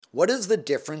What is the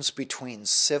difference between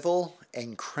civil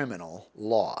and criminal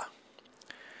law?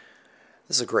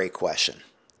 This is a great question.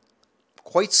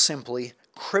 Quite simply,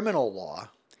 criminal law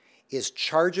is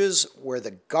charges where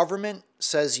the government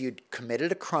says you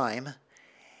committed a crime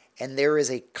and there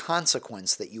is a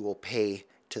consequence that you will pay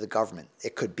to the government.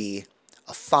 It could be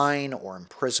a fine or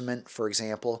imprisonment, for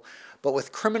example. But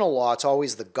with criminal law, it's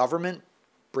always the government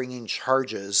bringing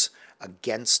charges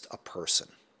against a person.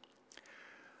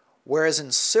 Whereas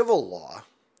in civil law,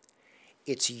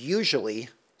 it's usually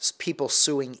people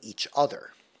suing each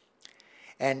other.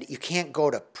 And you can't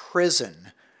go to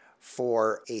prison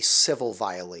for a civil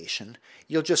violation.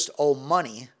 You'll just owe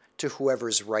money to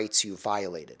whoever's rights you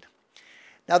violated.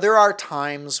 Now, there are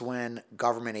times when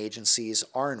government agencies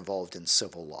are involved in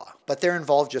civil law, but they're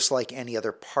involved just like any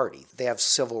other party. They have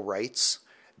civil rights,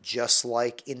 just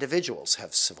like individuals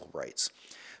have civil rights.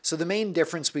 So the main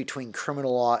difference between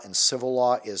criminal law and civil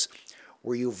law is,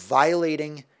 were you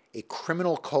violating a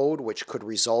criminal code which could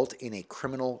result in a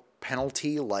criminal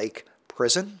penalty like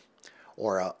prison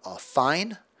or a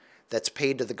fine that's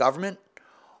paid to the government?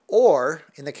 Or,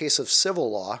 in the case of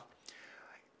civil law,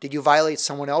 did you violate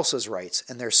someone else's rights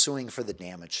and they're suing for the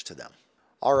damage to them?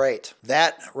 All right,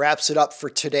 that wraps it up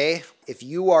for today. If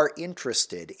you are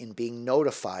interested in being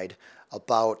notified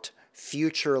about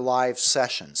future live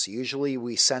sessions, usually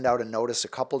we send out a notice a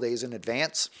couple days in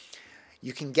advance.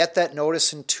 You can get that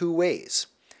notice in two ways.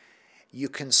 You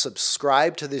can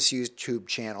subscribe to this YouTube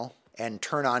channel and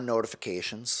turn on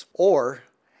notifications, or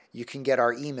you can get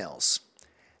our emails.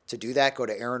 To do that, go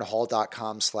to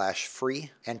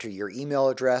aaronhall.com/free, enter your email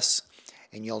address,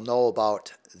 and you'll know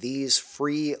about these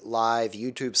free live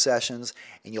YouTube sessions,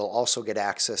 and you'll also get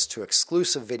access to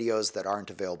exclusive videos that aren't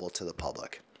available to the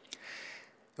public.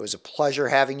 It was a pleasure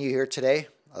having you here today.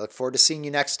 I look forward to seeing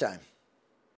you next time.